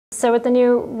So with the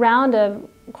new round of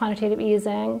quantitative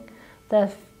easing,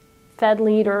 the Fed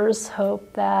leaders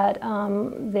hope that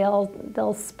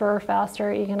they'll spur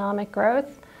faster economic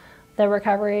growth. The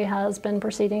recovery has been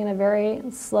proceeding at a very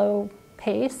slow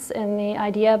pace, and the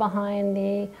idea behind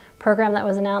the program that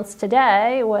was announced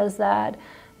today was that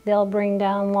they'll bring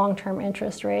down long-term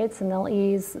interest rates and they'll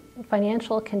ease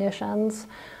financial conditions,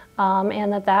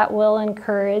 and that will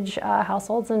encourage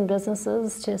households and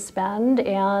businesses to spend,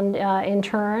 and in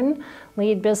turn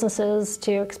lead businesses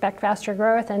to expect faster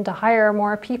growth and to hire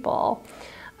more people.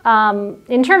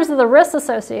 In terms of the risks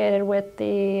associated with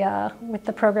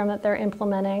the program that they're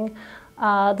implementing,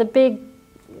 the big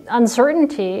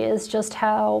uncertainty is just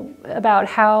how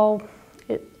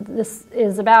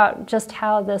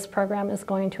this program is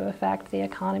going to affect the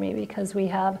economy, because we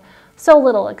have so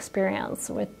little experience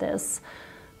with this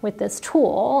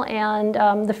tool, and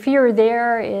the fear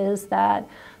there is that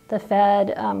the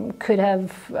Fed could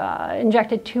have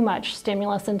injected too much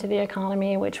stimulus into the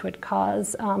economy, which would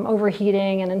cause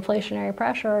overheating and inflationary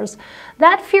pressures.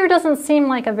 That fear doesn't seem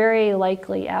like a very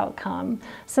likely outcome,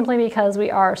 simply because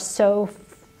we are so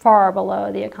far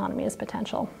below the economy's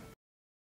potential.